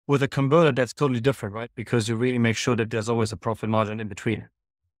With a converter, that's totally different, right? Because you really make sure that there's always a profit margin in between.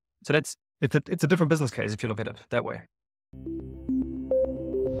 So it's a different business case if you look at it that way.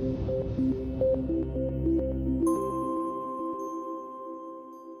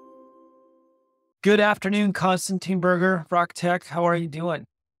 Good afternoon, Konstantin Berger, Rock Tech. How are you doing?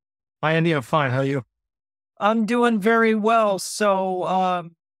 Hi, Andy. I'm fine. How are you? I'm doing very well. So,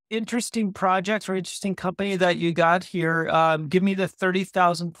 interesting project or interesting company that you got here. Give me the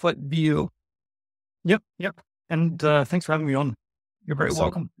 30,000 foot view. Yep. And thanks for having me on. You're very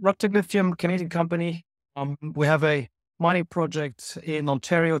welcome. Rock Tech Lithium, Canadian company. We have a mining project in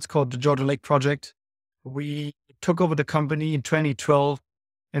Ontario. It's called the Georgia Lake Project. We took over the company in 2012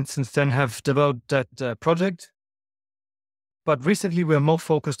 and since then have developed that project. But recently we're more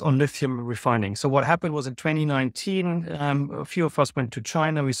focused on lithium refining. So what happened was in 2019, a few of us went to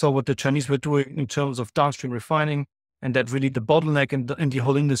China. We saw what the Chinese were doing in terms of downstream refining, and that really the bottleneck in the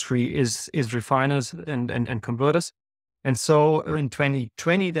whole industry is refiners and converters. And so in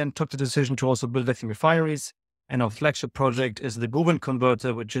 2020, then took the decision to also build lithium refineries. And our flagship project is the Guben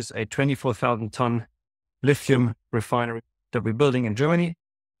Converter, which is a 24,000 ton lithium refinery that we're building in Germany.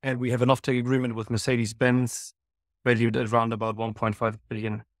 And we have an offtake agreement with Mercedes Benz, valued at around about 1.5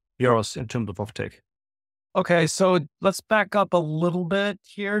 billion euros in terms of offtake. Okay, so let's back up a little bit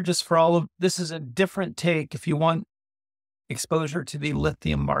here, just for all of this is a different take. If you want exposure to the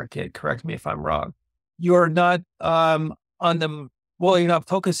lithium market, correct me if I'm wrong. You're not you're not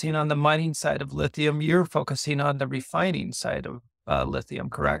focusing on the mining side of lithium. You're focusing on the refining side of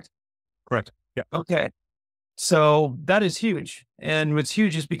lithium, correct? Correct. Yeah. Okay. So that is huge. And what's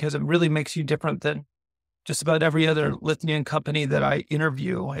huge is because it really makes you different than just about every other lithium company that I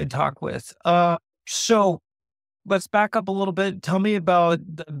interview and talk with. So let's back up a little bit. Tell me about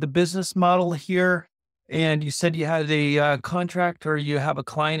the business model here. And you said you had a contract or you have a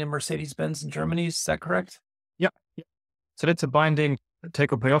client in Mercedes Benz in Germany. Is that correct? Yeah. So that's a binding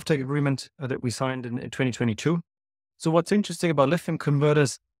take-or-pay offtake agreement that we signed in 2022. So what's interesting about lithium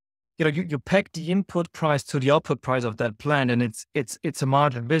converters, you peg the input price to the output price of that plant, and it's a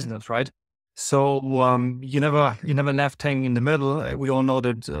margin business, right? So you never left hanging in the middle. We all know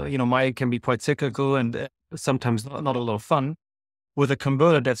that mining can be quite cyclical and sometimes not a lot of fun. With a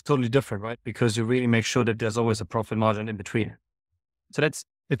converter, that's totally different, right? Because you really make sure that there's always a profit margin in between. So it's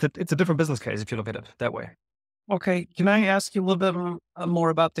a different business case if you look at it that way. Okay, can I ask you a little bit more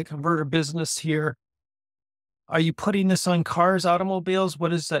about the converter business here? Are you putting this on cars, automobiles?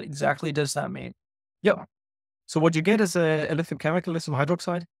 What is that exactly? Does that mean? Yeah. So what you get is a lithium chemical, lithium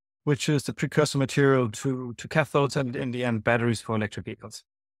hydroxide, which is the precursor material to cathodes and in the end batteries for electric vehicles.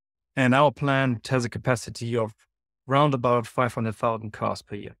 And our plant has a capacity of round about 500,000 cars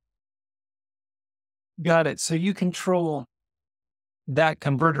per year. Got it. So you control that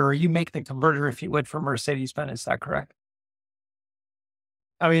converter, or you make the converter, if you would, for Mercedes Benz. Is that correct?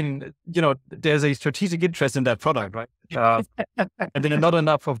 I mean, there's a strategic interest in that product, right? And then not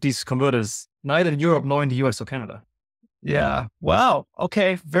enough of these converters, neither in Europe nor in the US or Canada. Yeah. Wow.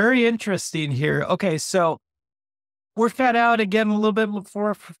 Okay. Very interesting here. Okay. So work that out again a little bit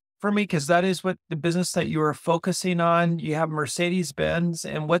for me, because that is what the business that you are focusing on. You have Mercedes Benz,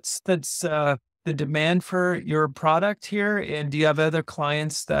 and what's the demand for your product here? And do you have other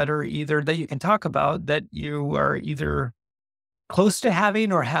clients that are that you can talk about that you are either close to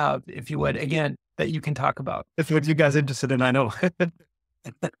having or have, if you would, again, that you can talk about? That's what you guys are interested in, I know.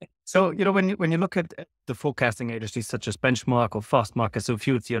 So, when you look at the forecasting agencies such as Benchmark or Fastmark, as a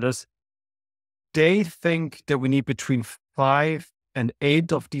few of the others, they think that we need between 5 and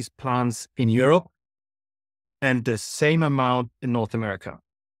 8 of these plants in Europe and the same amount in North America.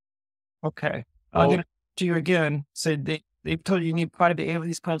 Okay. I'm going to you again. So they've told you need 5 to 8 of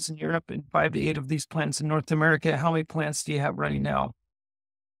these plants in Europe and 5 to 8 of these plants in North America. How many plants do you have running now?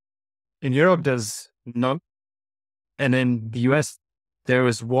 In Europe, there's none. And in the US, there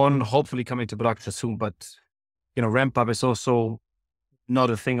is one hopefully coming to production soon, but ramp up is also not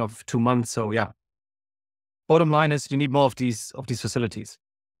a thing of 2 months. So yeah, bottom line is you need more of these facilities.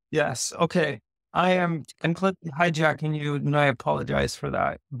 Yes. Okay. I am completely hijacking you, and I apologize for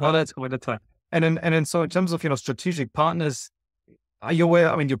that. But that's with the time. And then so in terms of strategic partners, are you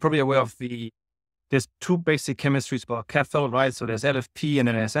aware? I mean, you're probably aware of there's 2 basic chemistries for cathode, right? So there's LFP and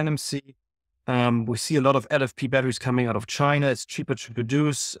then there's NMC. We see a lot of LFP batteries coming out of China. It's cheaper to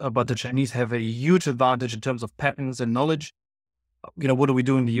produce, but the Chinese have a huge advantage in terms of patents and knowledge. What do we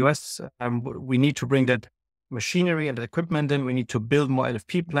do in the US? We need to bring that machinery and equipment in. We need to build more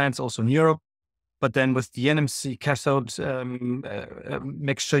LFP plants also in Europe. But then with the NMC cathode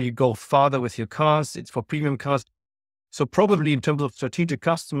mixture, you go farther with your cars. It's for premium cars. So probably in terms of strategic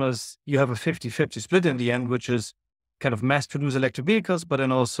customers, you have a 50-50 split in the end, which is kind of mass produce electric vehicles, but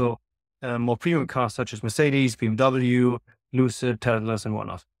then also more premium cars such as Mercedes, BMW, Lucid, Teslas, and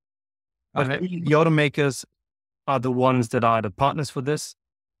whatnot. But the automakers are the ones that are the partners for this,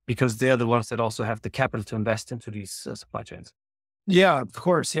 because they're the ones that also have the capital to invest into these supply chains. Yeah, of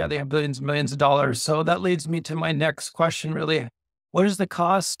course. Yeah, they have billions and millions of dollars. So that leads me to my next question, really. What is the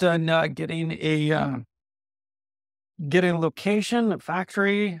cost on getting a location, a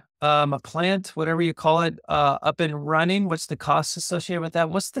factory, a plant, whatever you call it, up and running? What's the cost associated with that?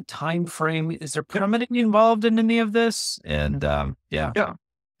 What's the time frame? Is there permitting involved in any of this? And yeah.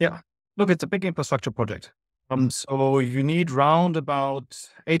 Look, it's a big infrastructure project. So you need round about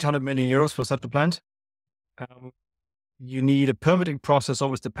 800 million euros for such a plant. You need a permitting process,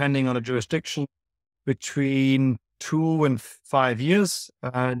 always depending on the jurisdiction, between 2 and 5 years.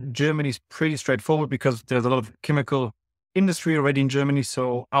 Germany is pretty straightforward because there's a lot of chemical industry already in Germany.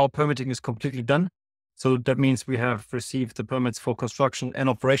 So our permitting is completely done. So that means we have received the permits for construction and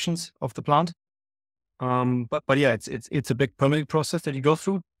operations of the plant. But yeah, it's a big permitting process that you go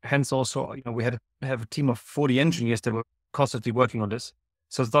through. Hence also, we have a team of 40 engineers that were constantly working on this.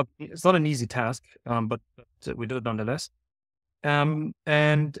 So it's not an easy task, but we do it nonetheless. And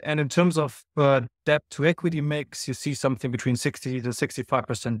in terms of debt to equity mix, you see something between 60 to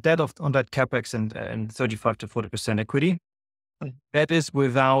 65% debt on that capex and 35 to 40% equity. That is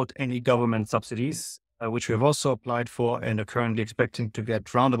without any government subsidies, which we have also applied for and are currently expecting to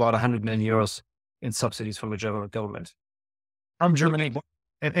get around about 100 million euros in subsidies from the German government. From Germany.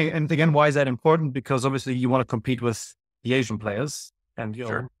 And again, why is that important? Because obviously you want to compete with the Asian players, and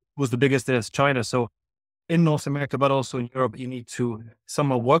who's the biggest is China. So in North America, but also in Europe, you need to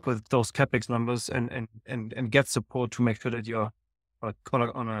somehow work with those capex numbers and get support to make sure that you're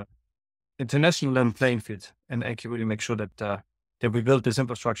on a international level playing field, and can really make sure that we build this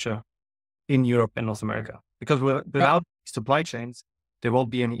infrastructure in Europe and North America. Because without supply chains, there won't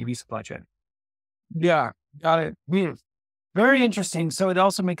be any EV supply chain. Yeah, got it. Very interesting. So it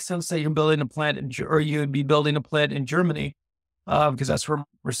also makes sense that you're building a plant or you would be building a plant in Germany, because that's where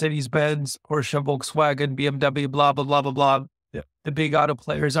Mercedes Benz, Porsche, Volkswagen, BMW, blah, blah, blah, blah, blah. Yeah. The big auto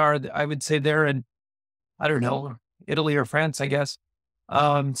players are, I would say they're in, I don't know, Italy or France, I guess.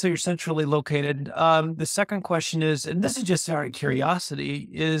 So you're centrally located. The second question is, and this is just out of curiosity,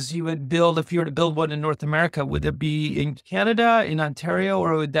 is you would build, if you were to build one in North America, would it be in Canada, in Ontario,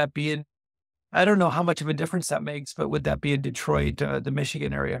 or would that be in, I don't know how much of a difference that makes, but would that be in Detroit, the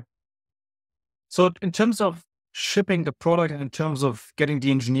Michigan area? So in terms of shipping the product and in terms of getting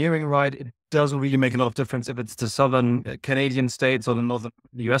the engineering right, it doesn't really make a lot of difference if it's the southern Canadian states or the northern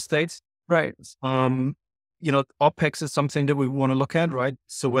US states. Right. OPEX is something that we want to look at, right?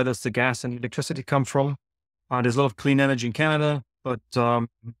 So where does the gas and electricity come from? There's a lot of clean energy in Canada, but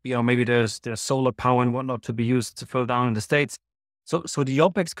maybe there's solar power and whatnot to be used to fill down in the States. So the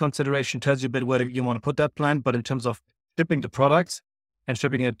OPEX consideration tells you a bit where you want to put that plant, but in terms of shipping the products and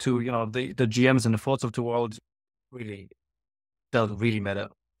shipping it to, the GMs and the Fords of the world, really doesn't really matter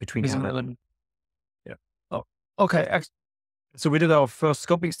between Canada. Yeah. Oh, okay. So we did our first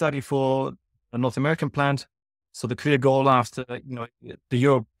scoping study for a North American plant. So the clear goal after, the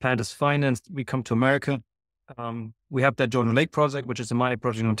Europe plant is financed, we come to America. We have that Jordan Lake project, which is a mining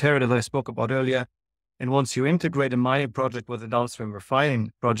project in Ontario that I spoke about earlier. And once you integrate a mining project with a downstream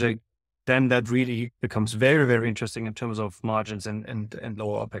refining project, then that really becomes very, very interesting in terms of margins and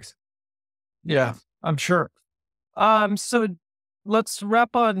lower OPEX. Yeah, I'm sure. So let's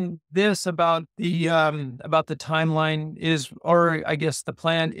wrap on this about the timeline or I guess the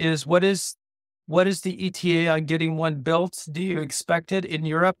plan is, what is the ETA on getting one built? Do you expect it in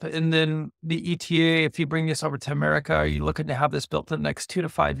Europe? And then the ETA, if you bring this over to America, are you looking to have this built in the next 2 to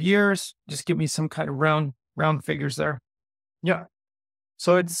 5 years? Just give me some kind of round figures there. Yeah.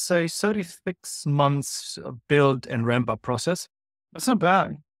 So it's a 36 months build and ramp up process. That's not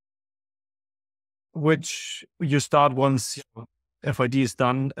bad. Which you start once FID is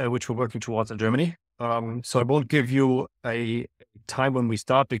done, which we're working towards in Germany. So I won't give you a time when we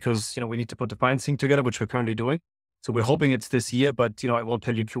start because, we need to put the financing together, which we're currently doing. So we're hoping it's this year, but, I won't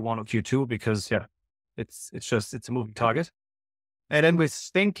tell you Q1 or Q2 because, it's a moving target. And then we're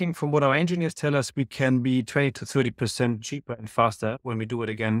thinking from what our engineers tell us, we can be 20 to 30% cheaper and faster when we do it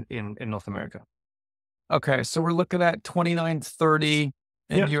again in North America. Okay. So we're looking at 29, 30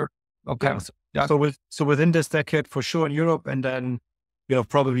 in Europe. Okay. Yeah. So within this decade for sure in Europe, and then,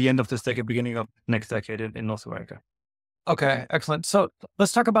 probably end of this decade, beginning of next decade in North America. Okay, excellent. So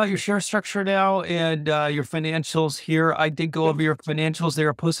let's talk about your share structure now and your financials here. I did go over your financials. They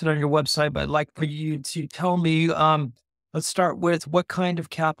are posted on your website, but I'd like for you to tell me Let's start with what kind of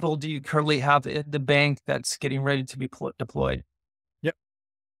capital do you currently have in the bank that's getting ready to be deployed? Yep.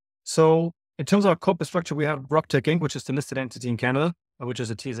 So in terms of our corporate structure, we have Rock Tech Inc., which is the listed entity in Canada, which is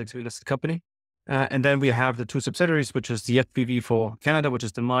a TSX listed company. And then we have the two subsidiaries, which is the SPV for Canada, which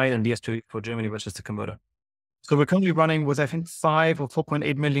is the mine, and the SPV for Germany, which is the converter. So we're currently running with, I think,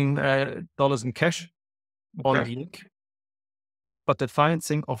 $4.8 million dollars in cash on the Inc. But the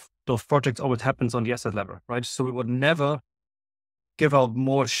financing of those projects always happens on the asset level, right? So we would never give out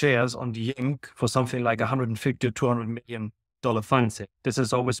more shares on the Inc. for something like $150 or $200 million financing. This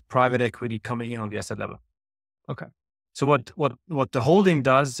is always private equity coming in on the asset level. Okay. So what the holding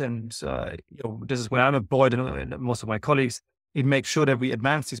does, and this is where I'm employed and most of my colleagues, it makes sure that we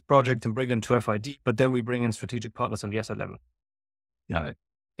advance these projects and bring them to FID, but then we bring in strategic partners on the asset level. Yeah.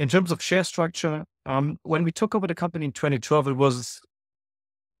 In terms of share structure, when we took over the company in 2012, it was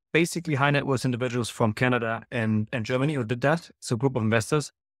basically high net worth individuals from Canada and Germany who did that. So a group of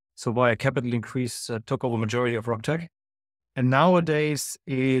investors. So via capital increase, took over majority of Rock Tech. And nowadays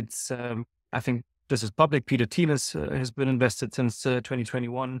it's, I think this is public. Peter Thiel has been invested since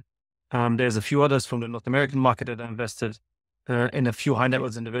 2021. There's a few others from the North American market that are invested, and a few high net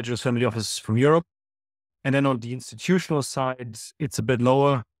worth individuals, family offices from Europe. And then on the institutional side, it's a bit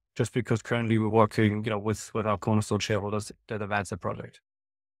lower, just because currently we're working, with our cornerstone shareholders that advance the project.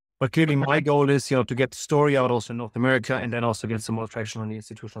 But clearly my goal is, to get the story out also in North America, and then also get some more traction on the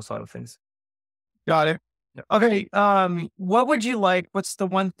institutional side of things. Got it. Yeah. Okay. What's the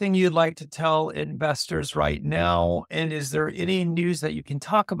one thing you'd like to tell investors right now? And is there any news that you can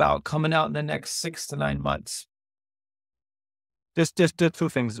talk about coming out in the next 6 to 9 months? There's two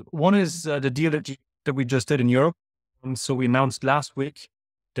things. One is the deal that we just did in Europe. So we announced last week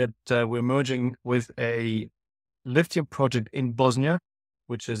that we're merging with a lithium project in Bosnia,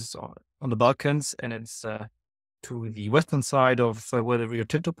 which is on the Balkans, and it's to the western side of where the Rio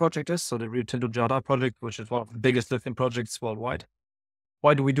Tinto project is. So the Rio Tinto Jadar project, which is one of the biggest lithium projects worldwide.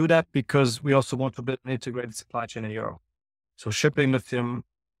 Why do we do that? Because we also want to build an integrated supply chain in Europe. So shipping lithium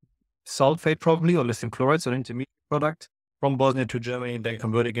sulfate probably, or lithium chloride, so an intermediate product from Bosnia to Germany, and then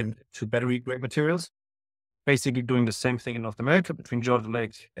converting it to battery grade materials. Basically doing the same thing in North America between Georgia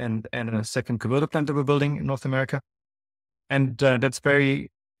Lake and a second converter plant that we're building in North America. And that's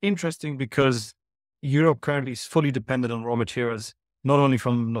very interesting because Europe currently is fully dependent on raw materials, not only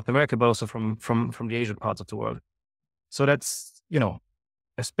from North America, but also from the Asian parts of the world. So that's,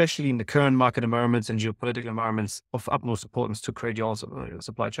 especially in the current market environments and geopolitical environments, of utmost importance to create your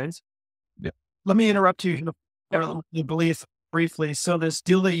supply chains. Yeah. Let me interrupt you briefly. So this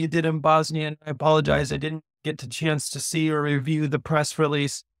deal that you did in Bosnia, and I apologize, I didn't get the chance to see or review the press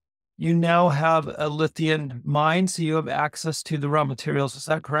release. You now have a lithium mine, so you have access to the raw materials. Is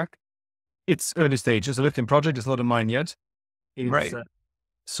that correct? It's early stage. It's a lithium project. It's not a mine yet. Right.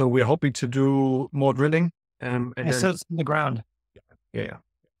 So we're hoping to do more drilling. So it's in the ground. Yeah.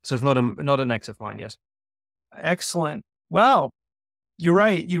 So it's not an active mine yet. Excellent. Well, you're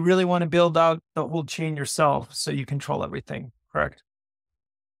right. You really want to build out the whole chain yourself so you control everything, correct?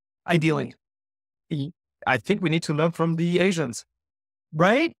 Ideally. I think we need to learn from the Asians.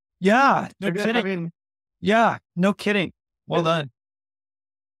 Right? Yeah. No kidding. Yeah. No kidding. Well done.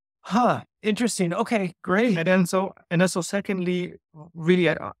 Huh. Interesting. Okay, great. And then so secondly, really,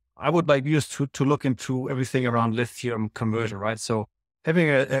 I would like you to look into everything around lithium conversion, right? So having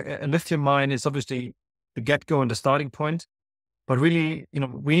a lithium mine is obviously the get-go and the starting point, but really,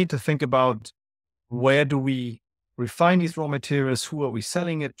 we need to think about where do we refine these raw materials? Who are we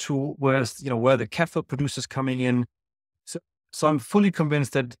selling it to? Where the cathode producers coming in? So I'm fully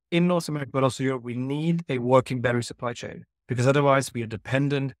convinced that in North America, but also Europe, we need a working battery supply chain, because otherwise we are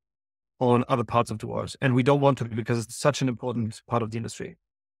dependent on other parts of the world. And we don't want to be, because it's such an important part of the industry.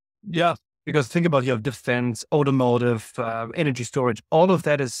 Yeah. Because think about defense, automotive, energy storage, all of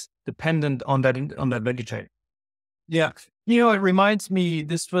that is dependent on that value chain. Yeah. It reminds me,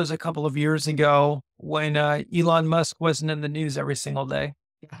 this was a couple of years ago when Elon Musk wasn't in the news every single day.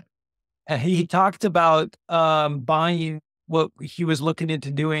 Yeah. And he talked about buying, what he was looking into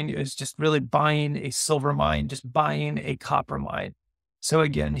doing is just really buying a silver mine, just buying a copper mine. So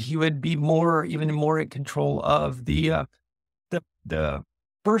again, he would be even more in control of the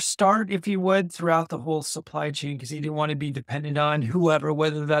first start, if you would, throughout the whole supply chain, because he didn't want to be dependent on whoever,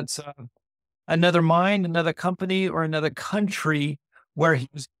 whether that's another mine, another company, or another country where he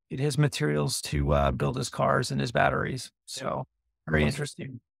was his materials to build his cars and his batteries. So very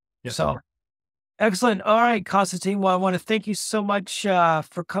interesting. Yeah. So Excellent. All right, Konstantin. Well, I want to thank you so much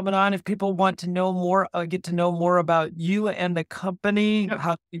for coming on. If people want to know more, get to know more about you and the company,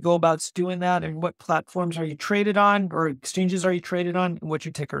 how do you go about doing that, and what platforms are you traded on, or exchanges are you traded on, and what's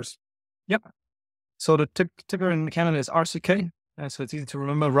your tickers? Yep. So the ticker in Canada is RCK. So it's easy to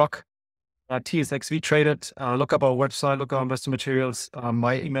remember. Rock TSXV traded. Look up our website. Look at our investor materials.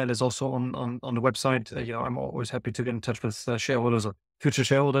 My email is also on the website. I'm always happy to get in touch with shareholders or future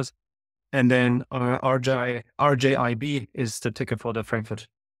shareholders. And then RJIB is the ticker for the Frankfurt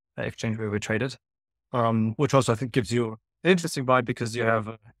exchange where we traded, which also I think gives you an interesting vibe because you have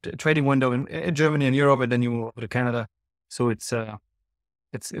a trading window in Germany and Europe, and then you move over to Canada. So it's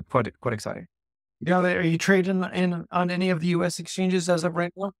quite exciting. Yeah, are you trading on any of the U.S. exchanges as of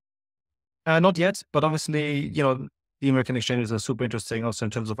right now? Not yet, but obviously, the American exchanges are super interesting also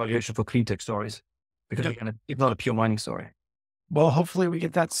in terms of valuation for clean tech stories, because again, it's not a pure mining story. Well, hopefully we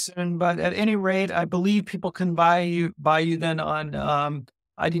get that soon. But at any rate, I believe people can buy you then on.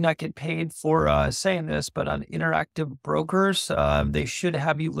 I do not get paid for saying this, but on Interactive Brokers, they should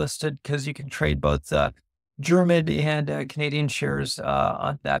have you listed because you can trade both German and Canadian shares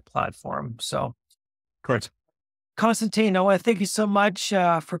on that platform. So, correct. Konstantin, I want to thank you so much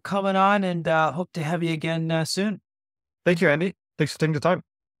for coming on, and hope to have you again soon. Thank you, Andy. Thanks for taking the time.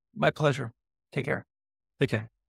 My pleasure. Take care. Take care.